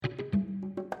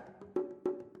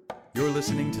You're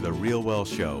listening to The Real Well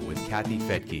Show with Kathy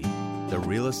Fettke, the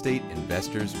real estate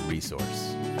investor's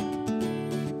resource.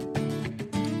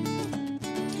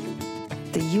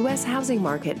 The U.S. housing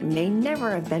market may never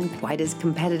have been quite as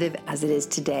competitive as it is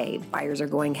today. Buyers are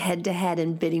going head-to-head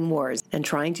in bidding wars and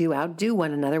trying to outdo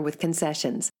one another with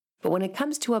concessions. But when it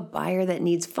comes to a buyer that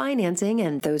needs financing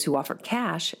and those who offer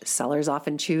cash, sellers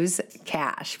often choose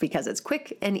cash because it's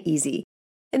quick and easy.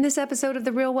 In this episode of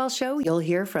The Real Well Show, you'll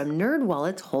hear from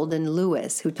NerdWallet's Holden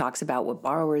Lewis, who talks about what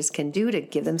borrowers can do to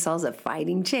give themselves a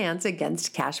fighting chance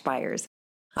against cash buyers.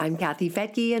 I'm Kathy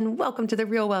Fettke, and welcome to The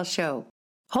Real Well Show.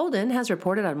 Holden has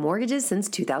reported on mortgages since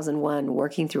 2001,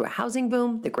 working through a housing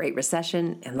boom, the Great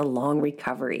Recession, and the long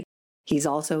recovery. He's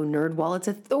also NerdWallet's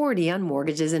authority on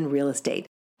mortgages and real estate.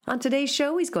 On today's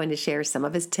show, he's going to share some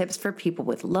of his tips for people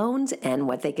with loans and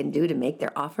what they can do to make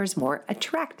their offers more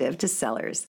attractive to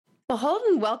sellers. Well,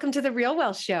 Holden, welcome to The Real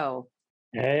Well Show.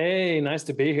 Hey, nice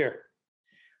to be here.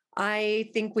 I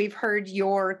think we've heard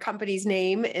your company's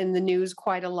name in the news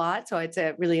quite a lot, so it's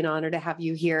really an honor to have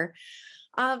you here.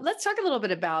 Let's talk a little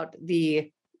bit about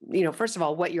first of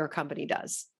all, what your company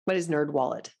does. What is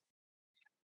NerdWallet?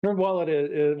 NerdWallet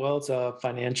it's a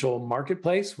financial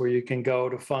marketplace where you can go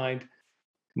to find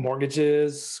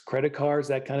mortgages, credit cards,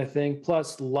 that kind of thing,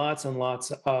 plus lots and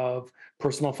lots of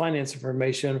personal finance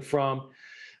information from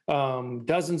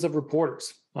dozens of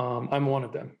reporters. I'm one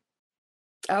of them.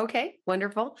 Okay,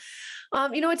 wonderful.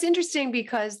 It's interesting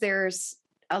because there's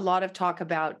a lot of talk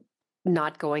about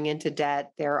not going into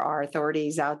debt. There are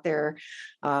authorities out there,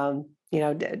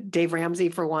 Dave Ramsey,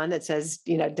 for one, that says,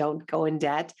 don't go in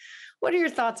debt. What are your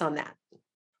thoughts on that?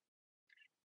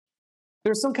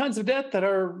 There's some kinds of debt that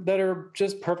are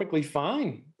just perfectly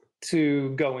fine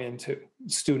to go into.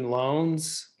 Student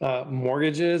loans,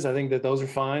 mortgages, I think that those are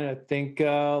fine. I think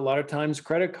a lot of times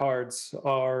credit cards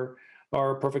are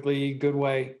a perfectly good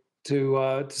way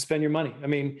to spend your money. I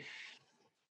mean,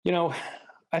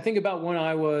 I think about when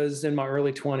I was in my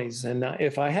early 20s, and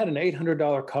if I had an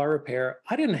 $800 car repair,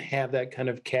 I didn't have that kind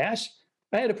of cash.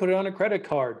 I had to put it on a credit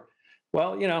card.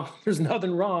 Well, there's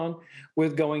nothing wrong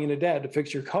with going into debt to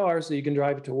fix your car so you can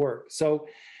drive it to work. So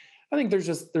I think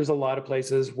there's a lot of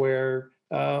places where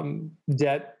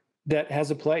debt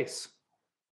has a place.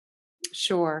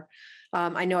 Sure.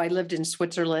 I know I lived in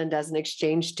Switzerland as an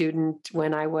exchange student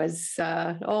when I was,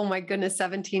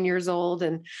 17 years old.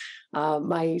 And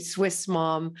my Swiss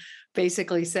mom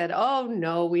basically said, oh,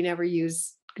 no, we never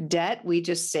use debt. We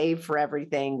just save for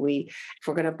everything. If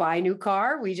we're going to buy a new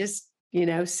car, we just,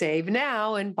 save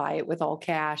now and buy it with all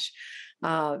cash.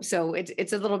 So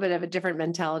it's a little bit of a different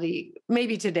mentality,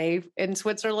 maybe today in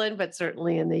Switzerland, but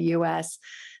certainly in the US,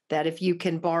 that if you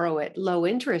can borrow at low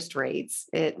interest rates,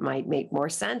 it might make more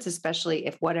sense, especially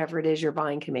if whatever it is you're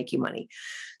buying can make you money.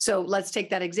 So let's take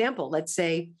that example. Let's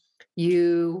say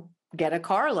you get a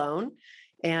car loan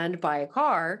and buy a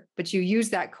car, but you use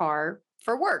that car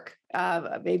for work.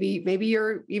 Maybe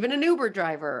you're even an Uber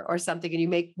driver or something, and you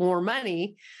make more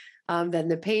money than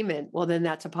the payment. Well, then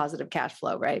that's a positive cash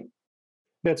flow, right?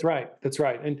 That's right.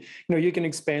 And, you can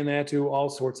expand that to all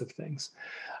sorts of things.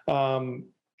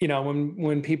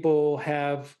 When people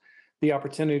have the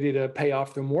opportunity to pay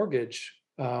off their mortgage,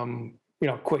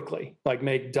 quickly, like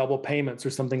make double payments or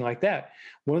something like that.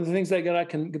 One of the things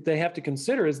they have to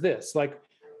consider is this, like,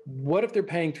 what if they're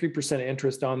paying 3%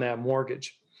 interest on that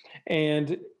mortgage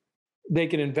and they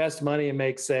can invest money and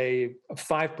make, say, a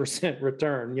 5%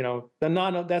 return,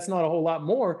 that's not a whole lot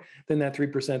more than that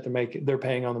 3% they're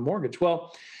paying on the mortgage.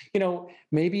 Well,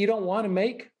 maybe you don't want to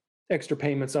make extra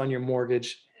payments on your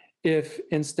mortgage if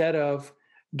instead of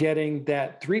getting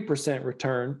that 3%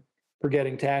 return for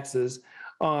getting taxes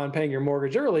on paying your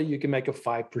mortgage early, you can make a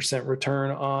 5%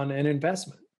 return on an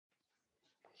investment.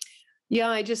 Yeah,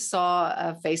 I just saw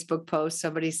a Facebook post,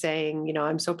 somebody saying,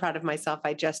 I'm so proud of myself.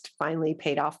 I just finally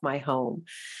paid off my home.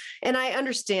 And I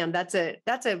understand that's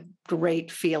a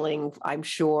great feeling, I'm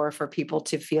sure, for people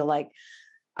to feel like,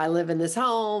 I live in this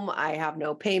home, I have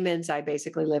no payments, I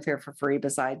basically live here for free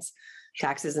besides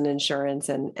taxes and insurance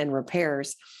and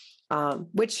repairs,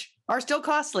 which are still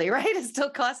costly, right? It still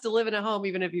costs to live in a home,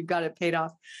 even if you've got it paid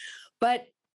off. But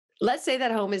let's say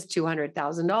that home is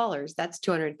 $200,000. That's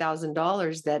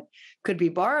 $200,000 that could be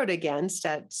borrowed against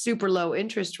at super low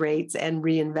interest rates and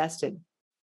reinvested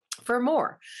for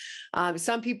more.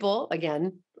 Some people,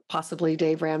 again, possibly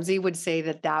Dave Ramsey, would say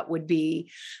that would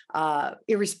be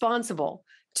irresponsible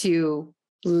to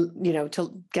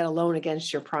get a loan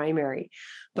against your primary.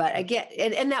 But again,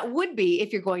 and that would be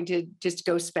if you're going to just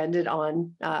go spend it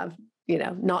on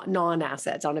not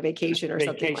non-assets, on a vacation or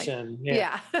something like that.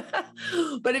 Yeah.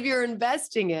 But if you're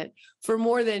investing it for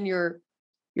more than you're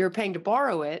paying to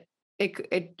borrow it,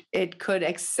 it could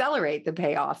accelerate the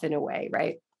payoff in a way,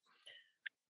 right?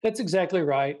 That's exactly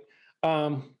right.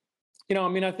 I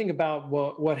mean, I think about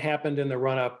what happened in the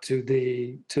run up to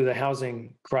the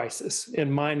housing crisis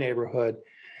in my neighborhood.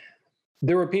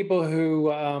 There were people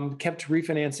who kept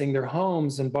refinancing their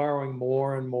homes and borrowing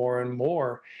more and more and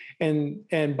more,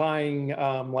 and buying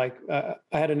I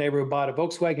had a neighbor who bought a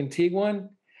Volkswagen Tiguan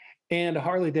and a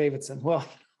Harley Davidson. Well,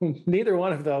 neither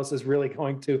one of those is really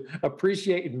going to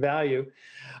appreciate in value.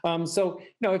 So,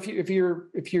 if you're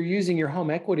using your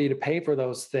home equity to pay for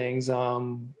those things,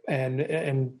 and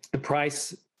the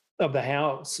price of the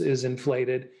house is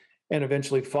inflated and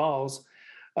eventually falls,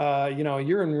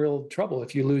 you're in real trouble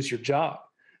if you lose your job.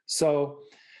 So,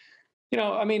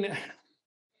 I mean,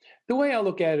 the way I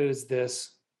look at it is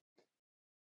this: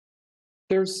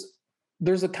 there's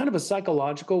a kind of a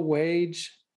psychological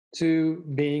wage to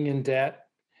being in debt,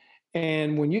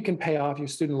 and when you can pay off your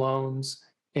student loans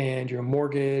and your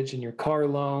mortgage and your car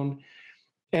loan,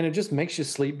 and it just makes you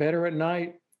sleep better at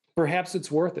night, perhaps it's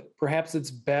worth it. Perhaps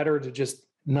it's better to just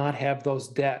not have those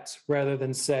debts rather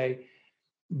than, say,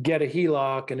 get a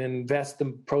HELOC and invest the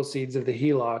proceeds of the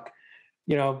HELOC.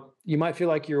 You might feel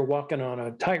like you're walking on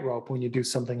a tightrope when you do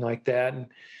something like that, and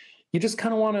you just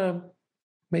kind of want to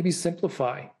maybe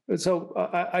simplify. So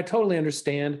I totally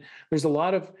understand. There's a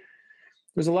lot of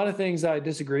things I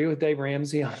disagree with Dave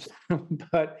Ramsey on,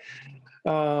 but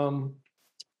I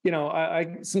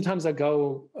sometimes I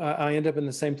end up in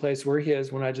the same place where he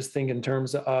is when I just think in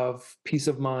terms of peace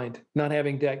of mind. Not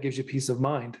having debt gives you peace of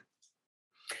mind.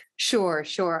 Sure.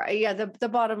 Yeah. The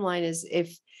bottom line is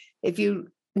if you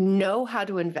know how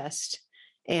to invest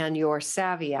and you're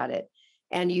savvy at it,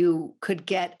 and you could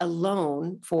get a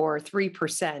loan for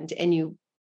 3%, and you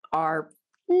are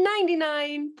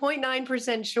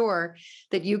 99.9% sure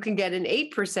that you can get an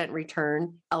 8%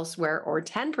 return elsewhere, or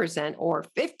 10% or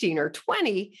 15 or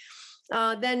 20,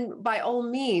 then by all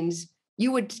means,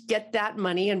 you would get that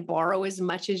money and borrow as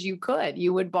much as you could.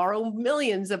 You would borrow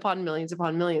millions upon millions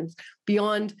upon millions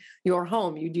beyond your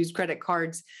home. You'd use credit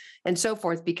cards and so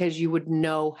forth because you would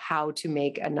know how to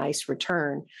make a nice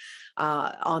return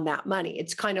on that money.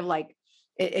 It's kind of like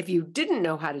if you didn't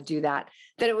know how to do that,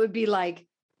 then it would be like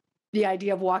the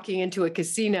idea of walking into a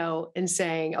casino and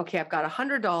saying, okay, I've got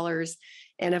 $100.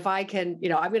 And if I can,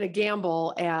 I'm going to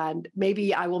gamble and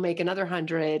maybe I will make another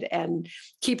 100 and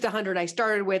keep the 100 I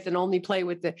started with and only play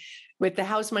with the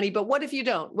house money. But what if you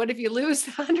don't? What if you lose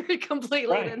the 100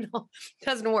 completely? Right. And it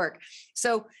doesn't work.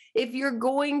 So if you're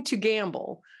going to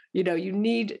gamble, you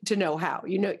need to know how.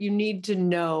 You need to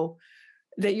know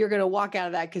that you're going to walk out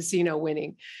of that casino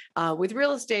winning. With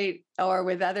real estate or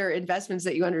with other investments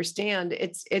that you understand,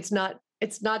 it's not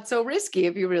so risky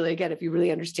if you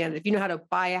really understand it. If you know how to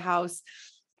buy a house,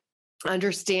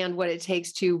 understand what it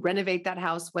takes to renovate that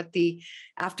house, what the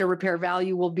after repair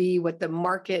value will be, what the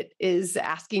market is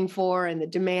asking for and the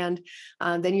demand,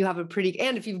 then you have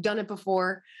and if you've done it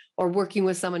before or working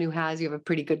with someone who has, you have a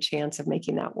pretty good chance of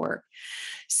making that work.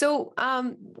 So,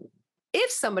 if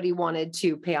somebody wanted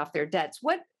to pay off their debts,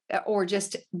 or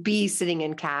just be sitting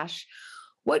in cash,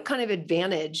 what kind of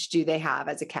advantage do they have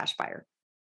as a cash buyer?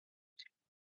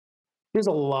 There's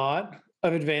a lot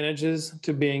of advantages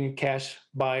to being a cash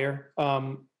buyer.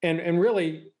 And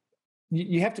really,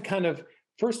 you have to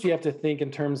first you have to think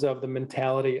in terms of the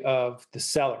mentality of the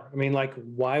seller. I mean, like,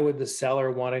 why would the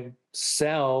seller want to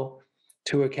sell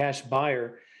to a cash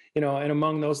buyer? And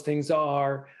among those things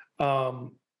are,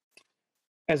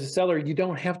 as a seller, you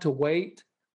don't have to wait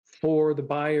for the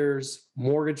buyer's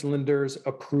mortgage lender's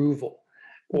approval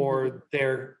or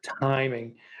their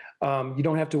timing. You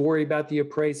don't have to worry about the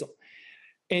appraisal.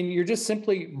 And you're just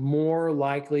simply more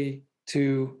likely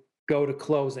to go to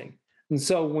closing. And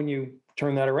so when you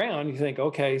turn that around, you think,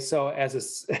 okay, so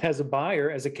as a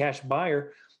buyer, as a cash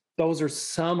buyer, those are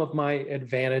some of my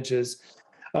advantages.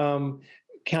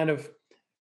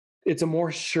 It's a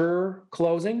more sure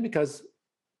closing because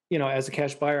as a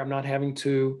cash buyer, I'm not having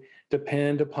to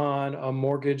depend upon a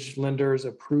mortgage lender's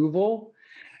approval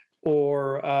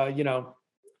or,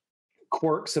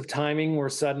 quirks of timing where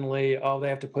suddenly, they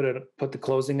have to put the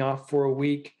closing off for a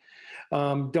week.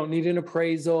 Don't need an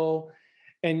appraisal.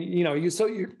 And,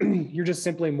 you're just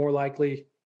simply more likely,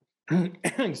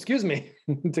 excuse me,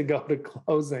 to go to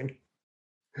closing.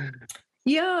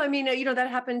 Yeah. I mean, that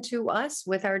happened to us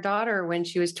with our daughter when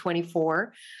she was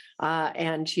 24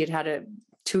 and she had a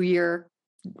 2-year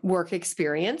work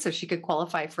experience, so she could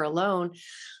qualify for a loan.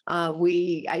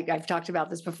 I've talked about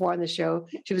this before on the show.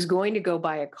 She was going to go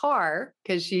buy a car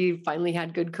because she finally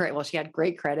had good credit. Well, she had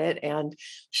great credit and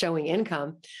showing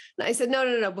income. And I said,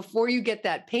 no. Before you get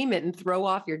that payment and throw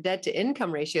off your debt to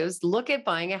income ratios, look at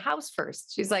buying a house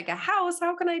first. She's like, a house?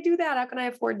 How can I do that? How can I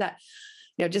afford that?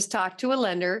 Just talk to a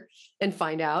lender and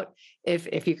find out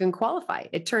if you can qualify.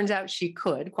 It turns out she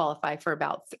could qualify for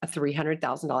about a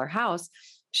 $300,000 house.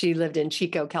 She lived in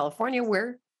Chico, California,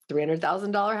 where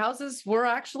 $300,000 houses were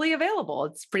actually available.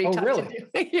 It's pretty tough to do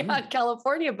in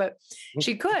California, but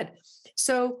she could.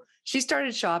 So she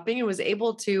started shopping and was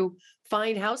able to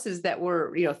find houses that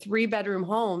were, 3-bedroom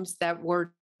homes that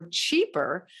were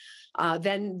cheaper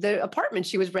than the apartment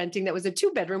she was renting that was a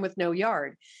 2-bedroom with no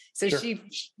yard. So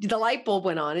the light bulb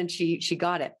went on and she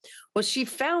got it. Well, she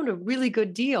found a really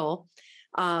good deal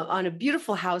on a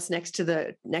beautiful house next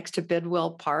to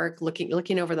Bidwell Park,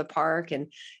 looking over the park and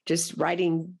just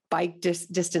riding bike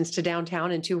distance to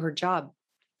downtown and to her job.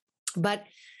 But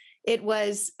it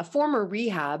was a former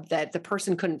rehab that the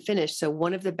person couldn't finish. So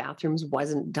one of the bathrooms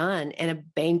wasn't done and a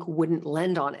bank wouldn't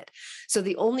lend on it. So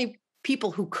the only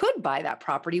people who could buy that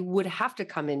property would have to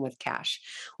come in with cash.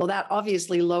 Well, that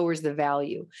obviously lowers the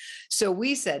value. So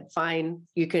we said, fine,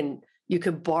 you can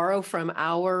borrow from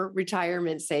our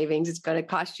retirement savings. It's going to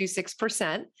cost you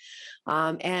 6%.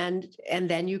 And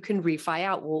then you can refi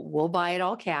out. We'll buy it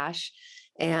all cash.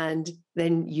 And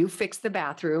then you fix the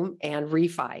bathroom and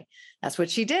refi. That's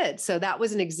what she did. So that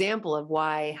was an example of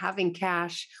why having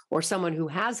cash or someone who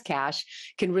has cash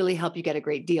can really help you get a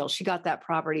great deal. She got that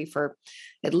property for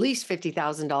at least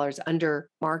 $50,000 under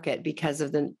market because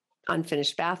of the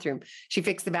unfinished bathroom. She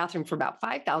fixed the bathroom for about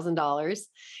 $5,000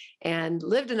 and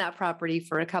lived in that property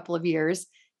for a couple of years,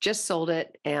 just sold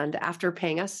it. And after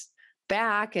paying us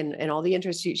back and all the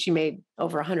interest, she made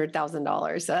over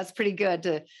 $100,000. So that's pretty good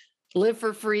to live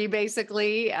for free,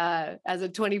 basically, as a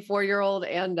 24-year-old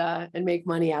and make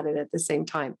money at it at the same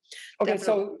time. Okay,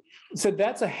 Definitely. so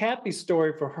that's a happy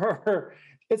story for her.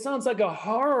 It sounds like a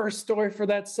horror story for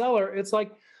that seller. It's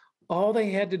like all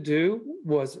they had to do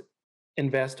was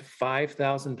invest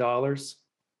 $5,000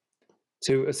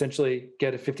 to essentially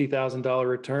get a $50,000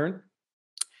 return,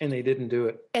 and they didn't do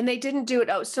it. And they didn't do it.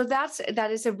 Oh, so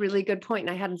that is a really good point.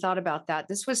 And I hadn't thought about that.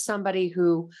 This was somebody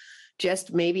who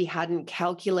just maybe hadn't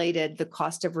calculated the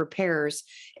cost of repairs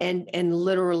and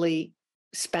literally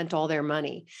spent all their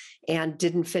money and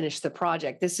didn't finish the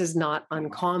project. This is not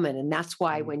uncommon. And that's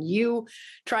why when you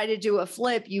try to do a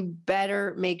flip, you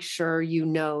better make sure you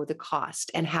know the cost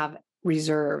and have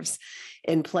reserves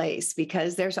in place,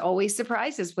 because there's always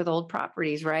surprises with old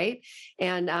properties, right?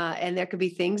 And there could be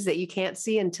things that you can't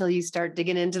see until you start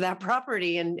digging into that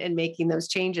property and making those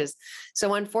changes.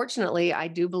 So unfortunately, I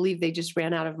do believe they just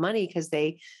ran out of money because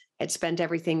they had spent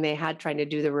everything they had trying to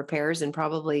do the repairs and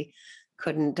probably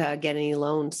couldn't get any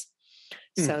loans.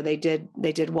 So they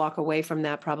did walk away from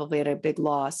that probably at a big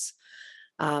loss.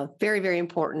 Very, very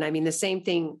important. I mean, the same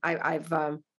thing I've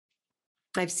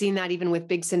seen that even with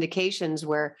big syndications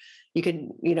where you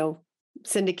can,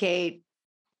 syndicate,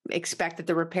 expect that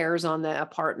the repairs on the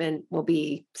apartment will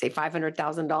be, say,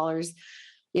 $500,000.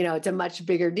 It's a much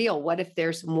bigger deal. What if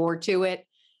there's more to it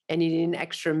and you need an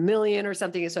extra million or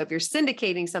something? So if you're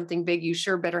syndicating something big, you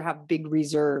sure better have big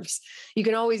reserves. You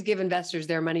can always give investors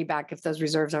their money back if those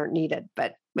reserves aren't needed,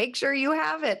 but make sure you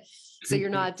have it so you're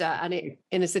not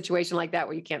in a situation like that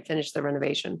where you can't finish the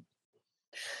renovation.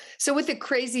 So with the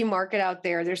crazy market out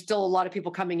there, there's still a lot of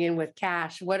people coming in with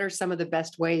cash. What are some of the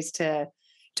best ways to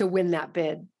win that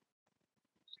bid?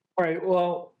 All right.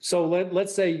 Well, so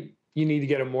let's say you need to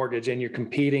get a mortgage and you're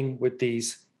competing with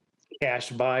these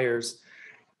cash buyers.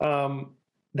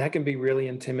 That can be really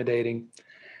intimidating.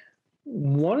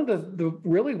 One of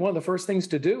the first things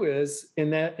to do is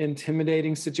in that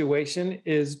intimidating situation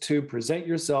is to present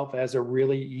yourself as a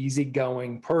really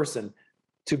easygoing person,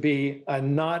 to be a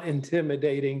not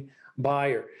intimidating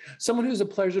buyer, someone who's a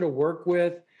pleasure to work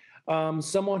with,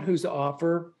 someone whose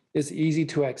offer is easy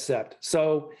to accept.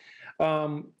 So,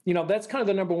 that's kind of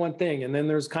the number one thing. And then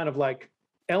there's kind of like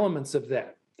elements of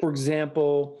that. For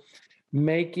example,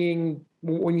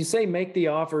 when you say make the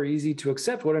offer easy to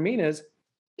accept, what I mean is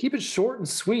keep it short and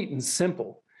sweet and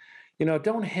simple.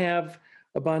 Don't have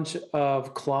a bunch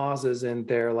of clauses in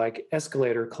there like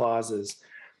escalator clauses.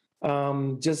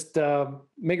 Just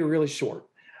make it really short.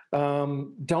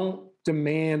 Don't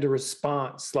demand a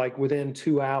response like within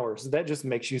 2 hours. That just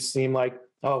makes you seem like,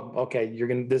 oh, okay,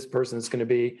 this person is going to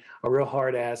be a real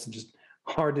hard ass and just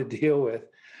hard to deal with.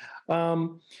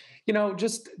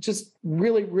 Just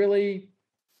really, really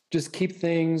just keep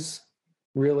things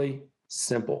really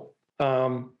simple.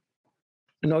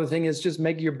 Another thing is just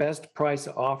make your best price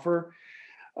offer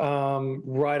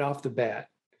right off the bat.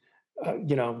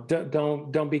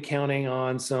 Don't be counting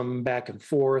on some back and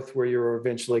forth where you're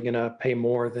eventually going to pay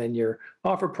more than your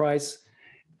offer price.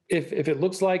 If it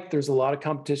looks like there's a lot of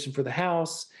competition for the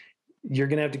house, you're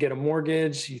going to have to get a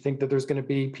mortgage. You think that there's going to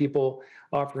be people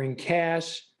offering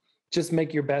cash, just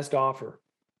make your best offer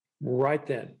right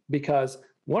then. Because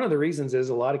one of the reasons is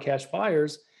a lot of cash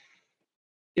buyers,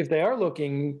 if they are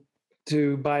looking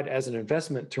to buy it as an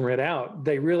investment to rent out,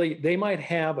 they might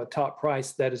have a top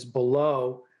price that is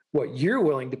below what you're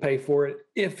willing to pay for it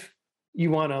if you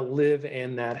want to live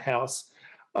in that house.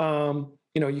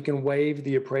 You can waive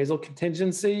the appraisal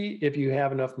contingency if you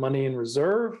have enough money in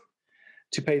reserve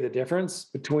to pay the difference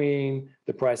between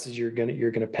the prices you're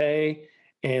gonna pay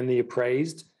and the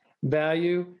appraised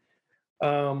value.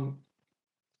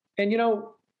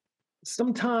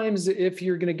 Sometimes if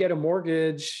you're going to get a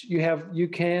mortgage, you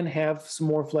can have some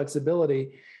more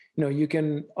flexibility. You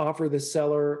can offer the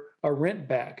seller a rent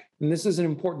back, and this is an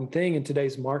important thing in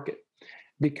today's market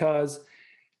because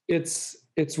it's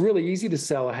really easy to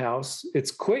sell a house. It's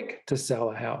quick to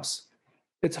sell a house.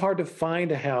 It's hard to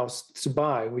find a house to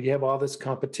buy when you have all this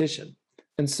competition.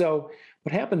 And so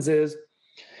what happens is,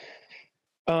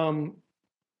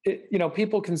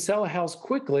 people can sell a house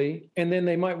quickly, and then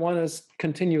they might want to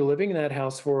continue living in that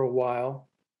house for a while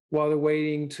they're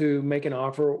waiting to make an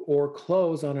offer or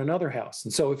close on another house.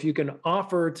 And so if you can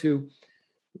offer to,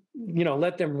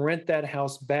 let them rent that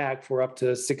house back for up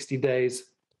to 60 days,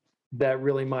 that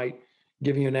really might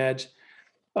give you an edge.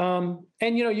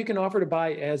 You can offer to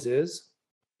buy as is,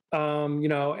 and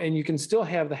you can still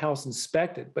have the house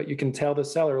inspected, but you can tell the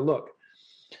seller, look,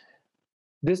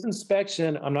 this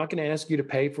inspection, I'm not going to ask you to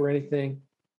pay for anything.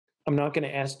 I'm not going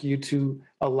to ask you to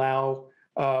allow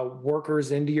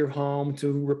workers into your home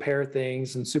to repair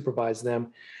things and supervise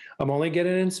them. I'm only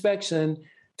getting an inspection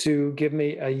to give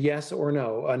me a yes or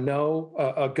no,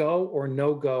 a go or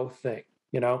no go thing.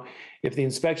 If the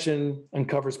inspection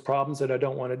uncovers problems that I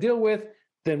don't want to deal with,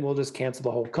 then we'll just cancel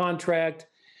the whole contract.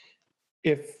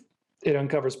 If it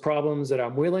uncovers problems that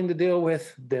I'm willing to deal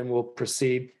with, then we'll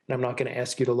proceed. And I'm not going to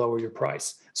ask you to lower your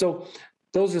price. So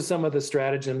those are some of the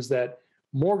stratagems that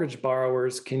mortgage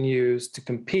borrowers can use to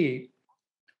compete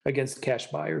against cash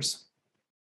buyers.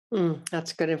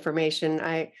 That's good information.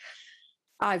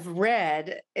 I've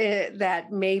read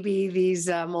that maybe these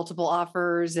multiple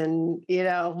offers and,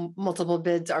 multiple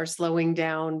bids are slowing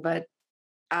down, but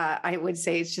I would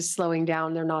say it's just slowing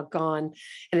down. They're not gone.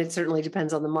 And it certainly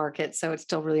depends on the market. So it's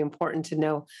still really important to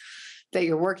know that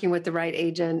you're working with the right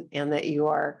agent and that you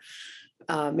are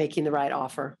making the right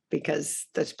offer, because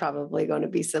there's probably going to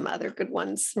be some other good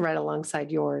ones right alongside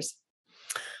yours.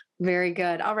 Very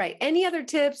good. All right. Any other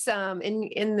tips in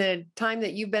the time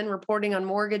that you've been reporting on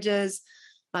mortgages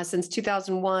since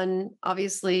 2001?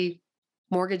 Obviously,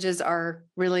 mortgages are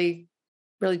really,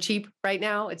 really cheap right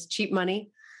now. It's cheap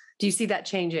money. Do you see that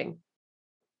changing?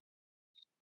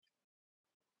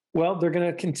 Well, they're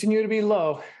going to continue to be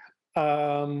low.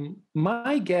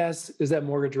 My guess is that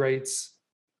mortgage rates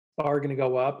are going to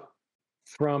go up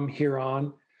from here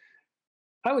on.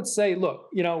 I would say, look,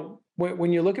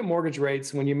 when you look at mortgage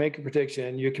rates, when you make a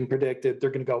prediction, you can predict that they're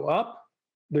going to go up,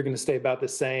 they're going to stay about the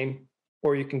same,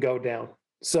 or you can go down.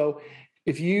 So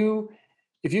if you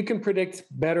can predict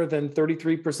better than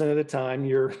 33% of the time,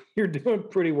 you're doing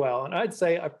pretty well. And I'd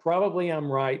say I probably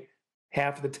am right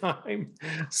half the time.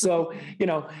 So,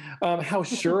 how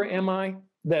sure am I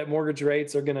that mortgage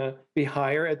rates are going to be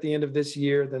higher at the end of this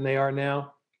year than they are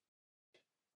now?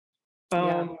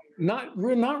 Not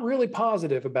really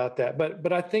positive about that,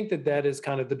 but I think that is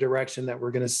kind of the direction that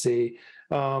we're going to see.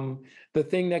 The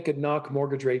thing that could knock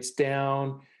mortgage rates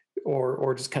down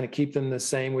or just kind of keep them the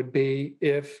same would be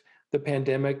if the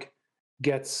pandemic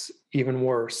gets even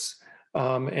worse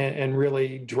and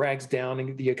really drags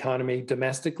down the economy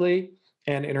domestically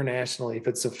and internationally. If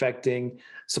it's affecting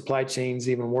supply chains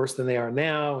even worse than they are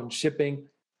now and shipping,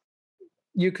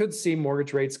 you could see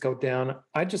mortgage rates go down.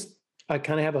 I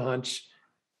kind of have a hunch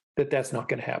that that's not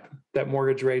going to happen, that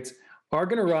mortgage rates are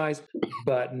going to rise,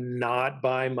 but not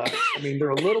by much. I mean, they're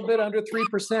a little bit under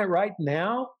 3% right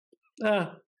now.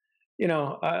 I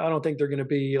don't think they're going to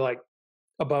be like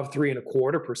above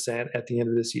 3.25% at the end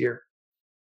of this year.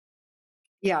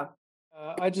 Yeah.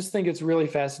 I just think it's really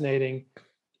fascinating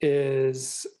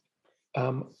is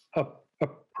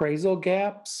appraisal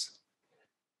gaps.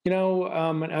 And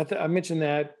I mentioned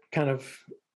that kind of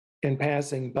in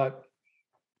passing, but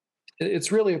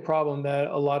it's really a problem that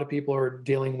a lot of people are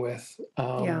dealing with,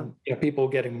 people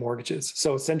getting mortgages.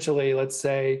 So essentially, let's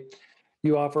say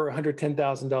you offer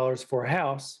 $110,000 for a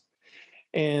house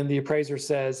and the appraiser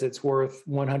says it's worth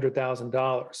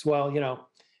 $100,000. Well,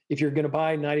 if you're going to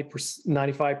buy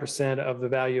 95% of the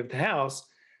value of the house,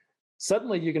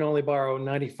 suddenly you can only borrow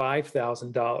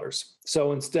 $95,000.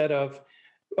 So instead of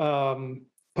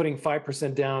putting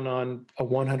 5% down on a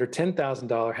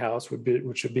 $110,000 house,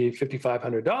 which would be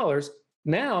 $5,500,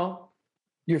 now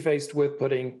you're faced with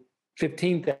putting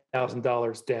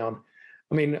 $15,000 down.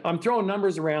 I mean, I'm throwing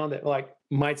numbers around that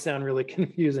might sound really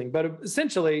confusing, but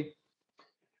essentially,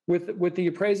 with the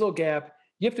appraisal gap,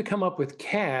 you have to come up with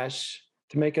cash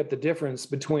to make up the difference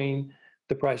between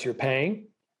the price you're paying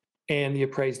and the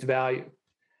appraised value.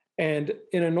 And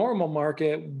in a normal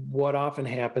market, what often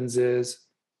happens is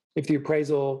if the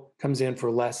appraisal comes in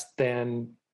for less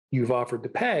than you've offered to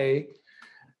pay,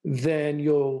 then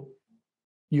you'll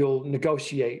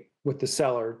negotiate with the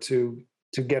seller to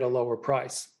get a lower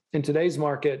price. In today's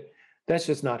market, that's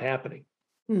just not happening.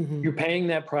 Mm-hmm. You're paying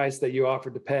that price that you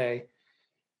offered to pay,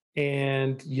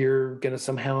 and you're going to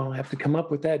somehow have to come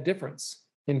up with that difference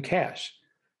in cash.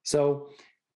 So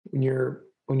when you're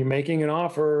making an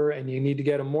offer and you need to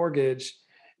get a mortgage,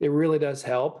 it really does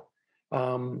help.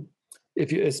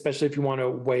 Especially if you want to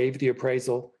waive the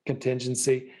appraisal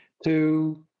contingency,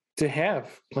 to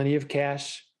have plenty of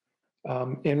cash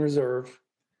in reserve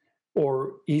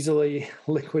or easily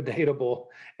liquidatable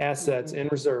assets in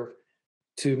reserve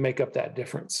to make up that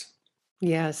difference.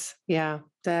 Yes, yeah,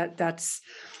 that's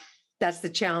the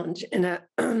challenge in a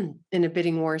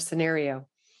bidding war scenario.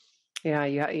 Yeah,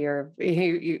 you're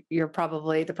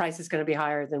probably, the price is going to be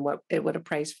higher than what it would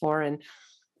appraise for, and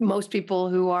most people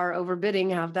who are overbidding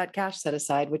have that cash set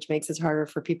aside, which makes it harder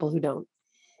for people who don't.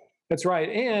 That's right.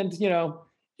 And, if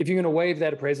you're going to waive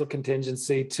that appraisal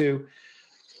contingency to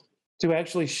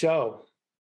actually show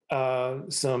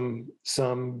some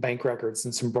bank records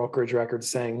and some brokerage records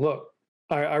saying, look,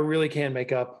 I really can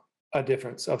make up a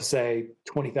difference of, say,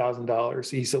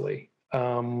 $20,000 easily.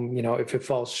 If it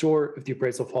falls short, if the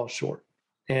appraisal falls short,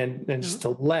 and just to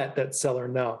let that seller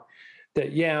know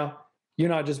that, yeah, you're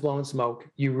not just blowing smoke.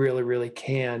 You really, really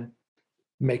can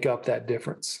make up that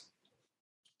difference.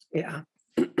 Yeah.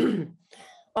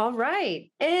 All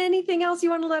right. Anything else you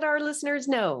want to let our listeners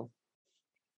know?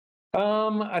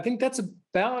 I think that's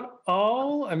about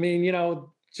all. I mean,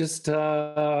 just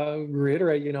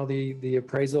reiterate, the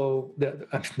appraisal,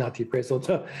 not the appraisal,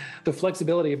 the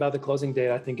flexibility about the closing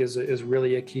date, I think is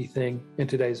really a key thing in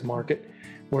today's market,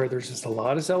 where there's just a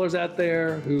lot of sellers out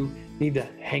there who need to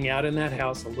hang out in that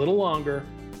house a little longer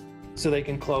so they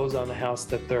can close on the house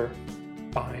that they're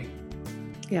buying.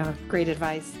 Yeah, great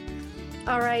advice.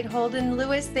 All right, Holden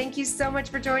Lewis, thank you so much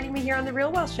for joining me here on The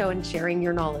Real Wealth Show and sharing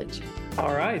your knowledge.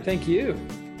 All right, thank you.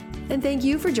 And thank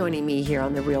you for joining me here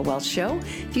on The Real Wealth Show.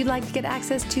 If you'd like to get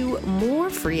access to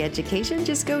more free education,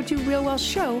 just go to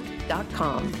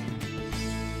realwealthshow.com.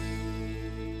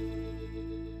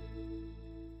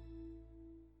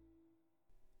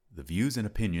 The views and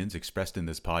opinions expressed in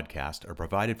this podcast are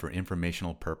provided for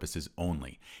informational purposes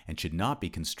only and should not be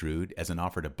construed as an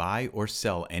offer to buy or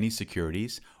sell any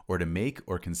securities or to make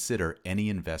or consider any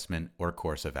investment or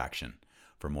course of action.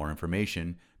 For more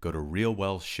information, go to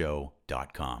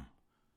realwealthshow.com.